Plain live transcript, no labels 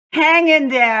Hang in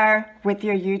there with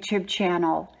your YouTube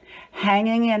channel.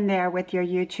 Hanging in there with your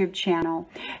YouTube channel.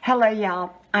 Hello,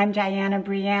 y'all. I'm Dianna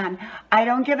Brianne. I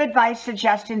don't give advice,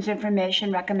 suggestions,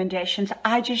 information, recommendations.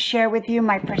 I just share with you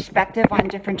my perspective on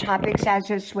different topics, as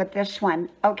is with this one,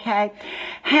 okay?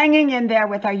 Hanging in there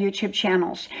with our YouTube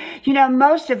channels. You know,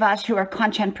 most of us who are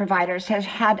content providers has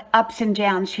had ups and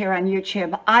downs here on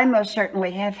YouTube. I most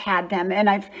certainly have had them, and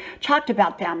I've talked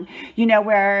about them, you know,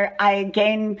 where I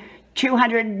gain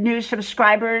 200 new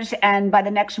subscribers, and by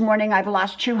the next morning I've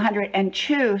lost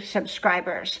 202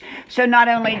 subscribers. So not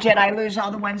only did I lose all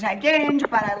the ones I gained,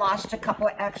 but I lost a couple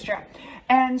extra.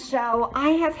 And so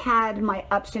I have had my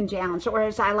ups and downs, or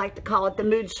as I like to call it, the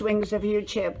mood swings of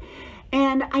YouTube.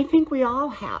 And I think we all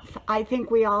have. I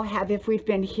think we all have if we've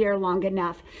been here long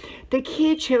enough. The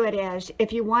key to it is,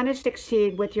 if you want to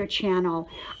succeed with your channel,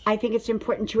 I think it's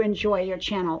important to enjoy your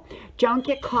channel. Don't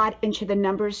get caught into the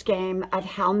numbers game of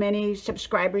how many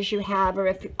subscribers you have, or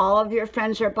if all of your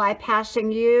friends are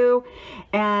bypassing you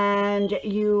and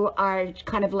you are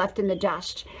kind of left in the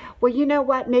dust. Well, you know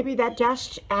what? Maybe that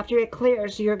dust, after it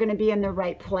clears, you're going to be in the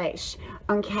right place,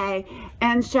 okay?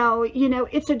 And so, you know,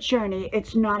 it's a journey.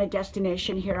 It's not a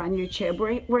destination here on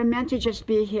YouTube. We're meant to just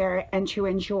be here and to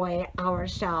enjoy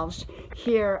ourselves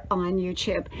here on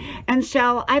YouTube. And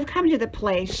so I've come to the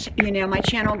place, you know, my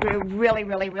channel grew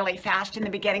really fast in the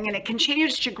beginning, and it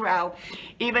continues to grow,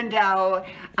 even though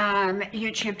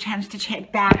YouTube tends to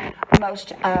take back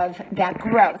most of that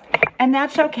growth. And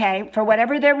that's okay. For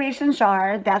whatever their reasons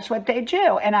are, that's what they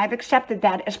do. And I've accepted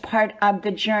that as part of the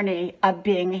journey of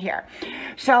being here.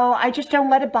 So I just don't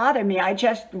let it bother me. I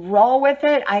just roll with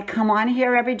it. I come on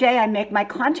here every day. I make my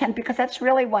content because that's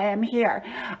really why I'm here.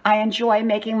 I enjoy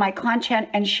making my content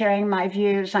and sharing my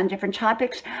views on different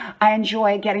topics. I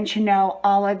enjoy getting to know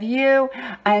all of you.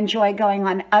 I enjoy going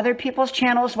on other people's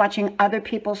channels, watching other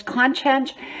people's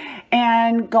content,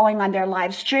 and going on their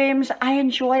live streams. I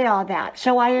enjoy all that.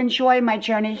 So I enjoy my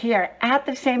journey here. At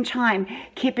the same time,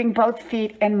 keeping both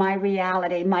feet in my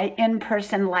reality, my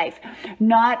in-person life,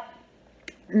 not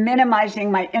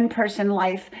minimizing my in-person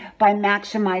life by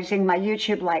maximizing my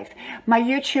YouTube life. My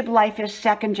YouTube life is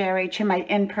secondary to my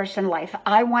in-person life.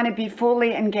 I want to be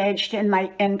fully engaged in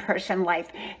my in-person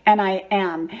life, and I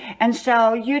am. And so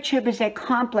YouTube is a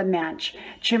complement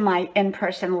to my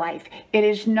in-person life. It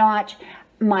is not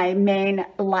my main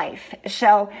life.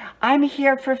 So I'm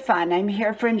here for fun. I'm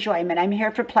here for enjoyment. I'm here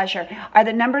for pleasure. Are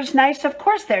the numbers nice? Of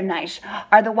course they're nice.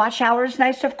 Are the watch hours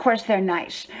nice? Of course they're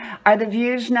nice. Are the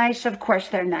views nice? Of course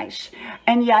they're nice.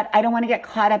 And yet I don't want to get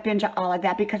caught up into all of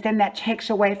that, because then that takes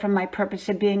away from my purpose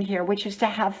of being here, which is to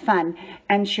have fun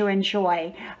and to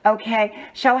enjoy. Okay,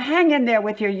 so hang in there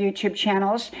with your YouTube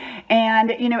channels.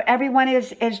 And you know, everyone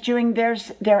is doing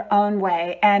their own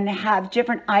way and have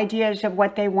different ideas of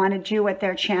what they want to do with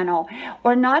their channel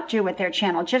or not do with their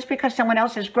channel. Just because someone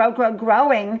else is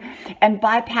growing and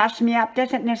bypass me up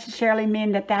doesn't necessarily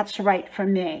mean that that's right for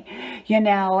me, you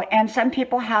know. And some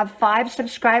people have 5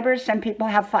 subscribers, some people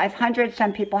have 500,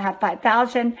 some people have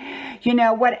 5,000, you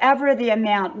know, whatever the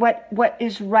amount, what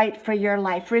is right for your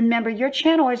life. Remember, your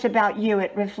channel is about you.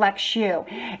 It reflects you.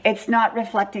 It's not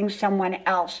reflecting someone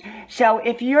else. So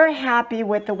if you're happy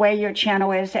with the way your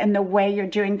channel is and the way you're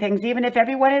doing things, even if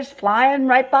everyone is flying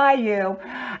right by you,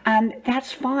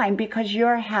 that's fine, because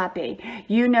you're happy.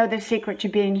 You know the secret to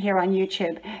being here on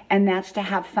YouTube, and that's to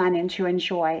have fun and to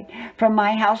enjoy. From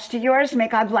my house to yours, may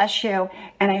God bless you,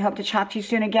 and I hope to talk to you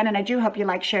soon again. And I do hope you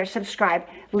like, share, subscribe.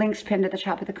 Links pinned at the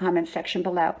top of the comments section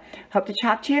below. Hope to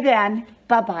talk to you then.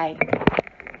 Bye-bye.